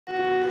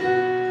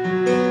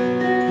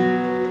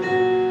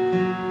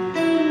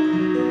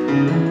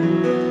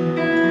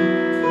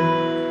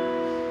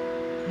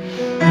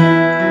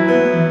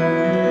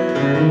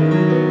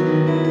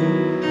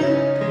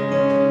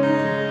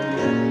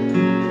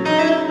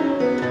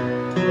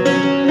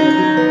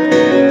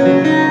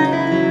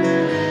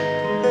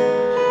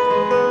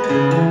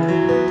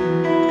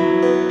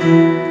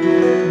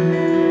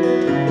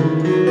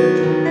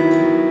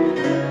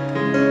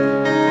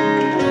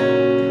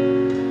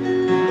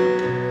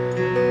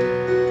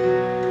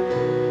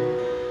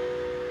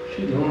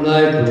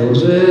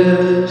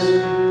roses,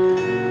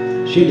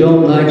 she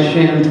don't like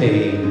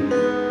champagne.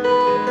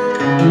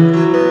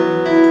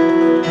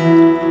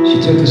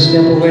 She took a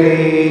step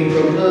away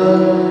from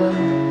the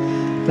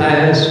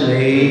fast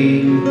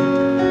lane.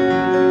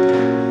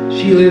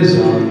 She lives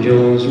on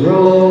Jones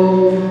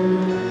Road,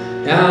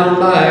 down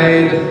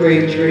by the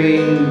freight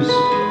trains.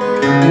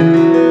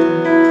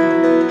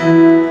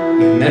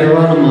 You met her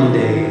on a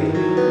Monday.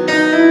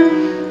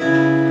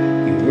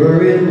 You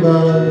were in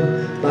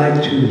love by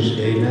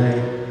Tuesday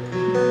night.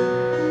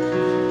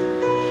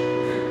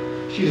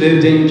 She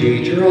lived in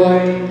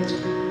Detroit.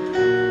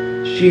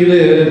 She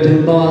lived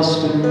in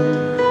Boston.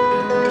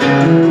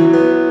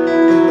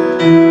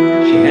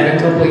 She had a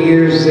couple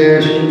years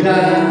there she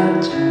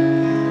got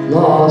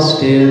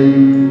lost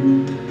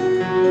in.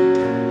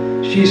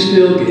 She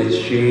still gets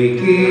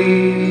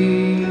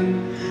shaky,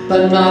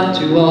 but not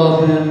too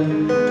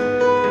often.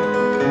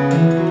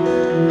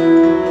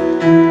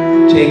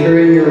 Take her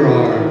in your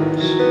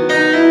arms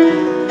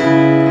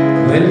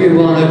when you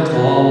want to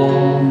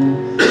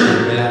calm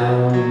her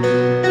down.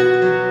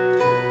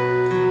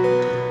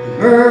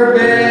 Her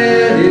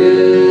bed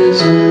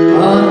is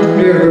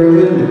under her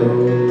window.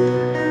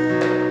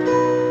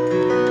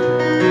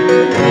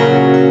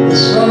 The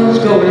sun's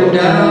going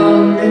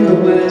down in the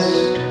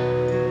west.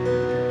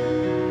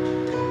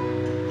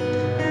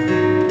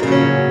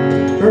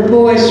 Her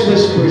voice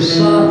whispers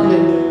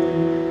softly,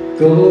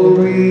 go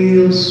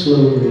real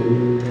slow.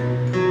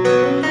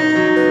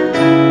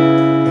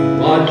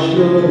 Watch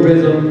the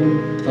rhythm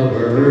of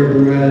her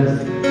breath.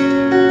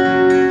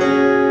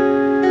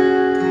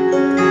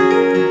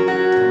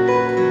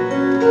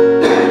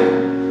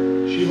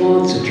 She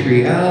wants a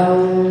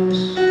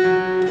treehouse.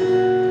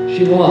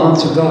 She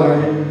wants a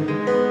garden.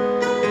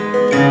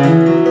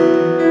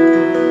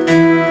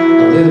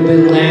 A little bit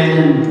of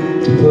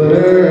land to put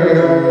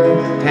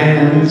her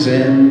hands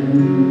in.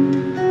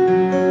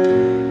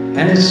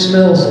 And it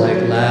smells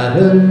like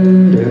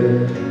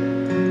lavender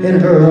in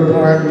her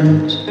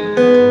apartment.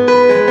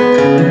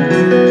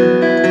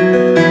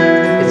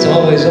 It's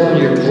always on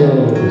your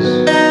clothes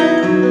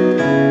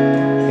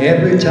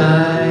every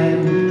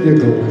time you're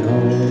going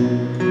home.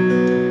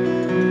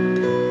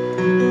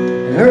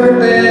 And her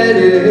bed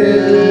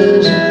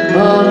is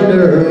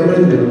under her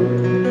window.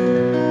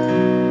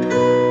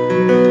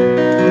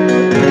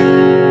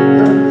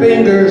 Her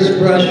fingers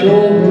brush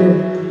over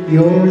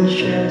your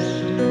chest.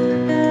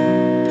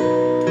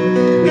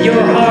 With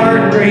your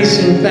heart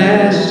racing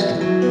fast,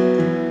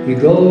 you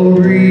go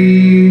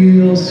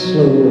real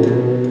slow.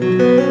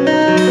 You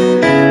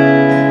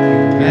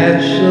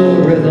match the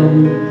rhythm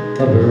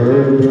of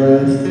her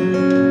breath.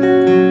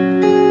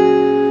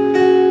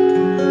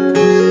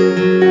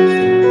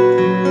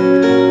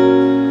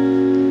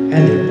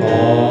 And if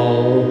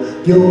all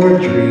your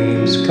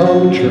dreams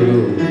come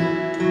true,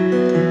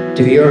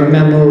 do your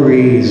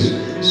memories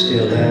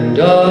still end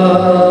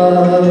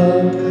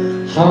up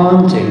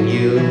haunting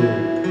you?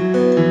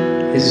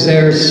 Is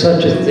there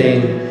such a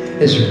thing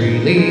as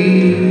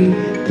really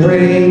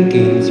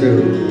breaking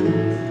through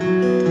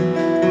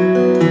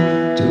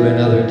to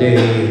another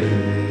day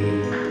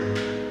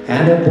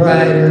and a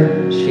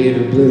brighter shade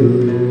of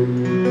blue?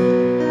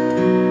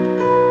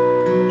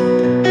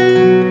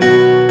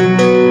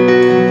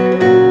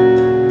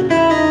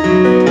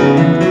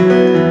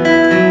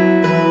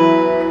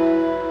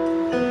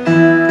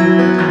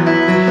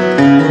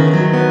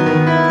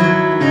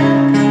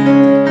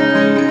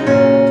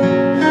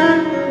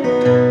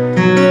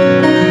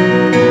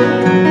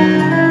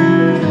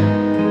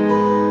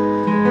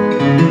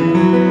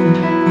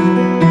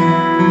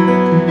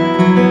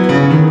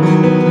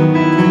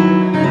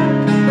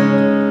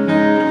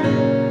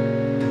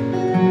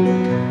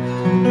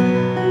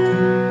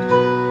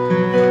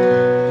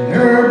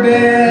 Her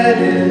bed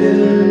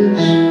is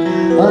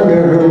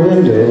under her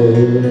window.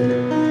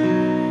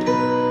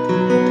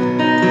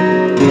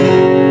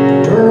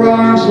 Her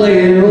arms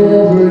laying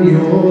over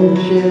your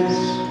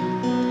chest.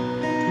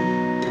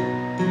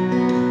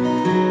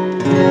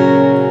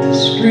 The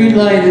street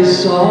light is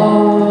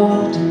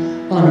soft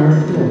on her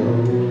pillow.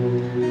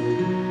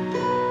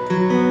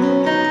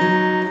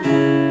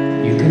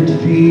 You can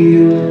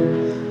feel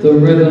the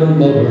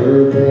rhythm of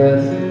her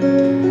breath.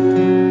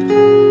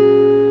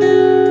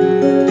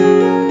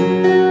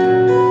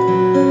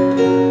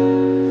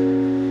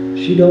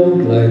 She don't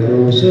like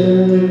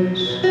roses.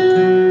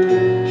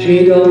 She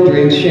don't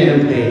drink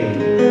champagne.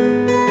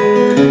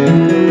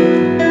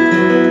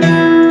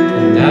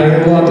 And now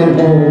you're walking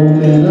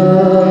home in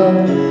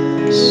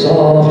a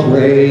soft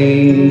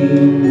rain.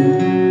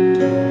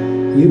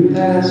 You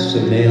pass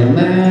the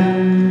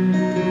mailman.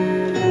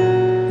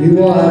 You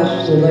watch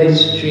the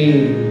lights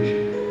change.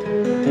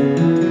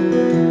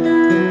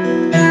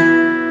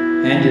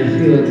 And you're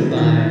feeling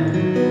fine.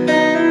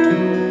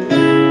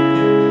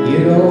 You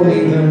don't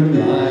even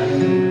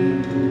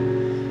mind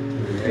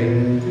the rain.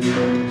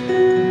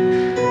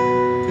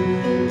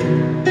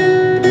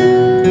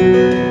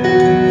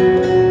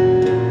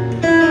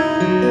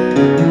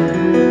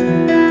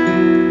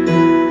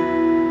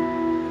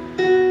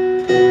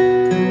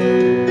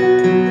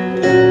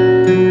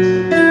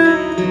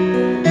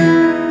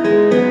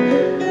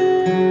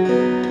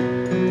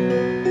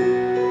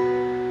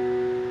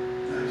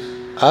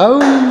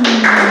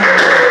 Oh.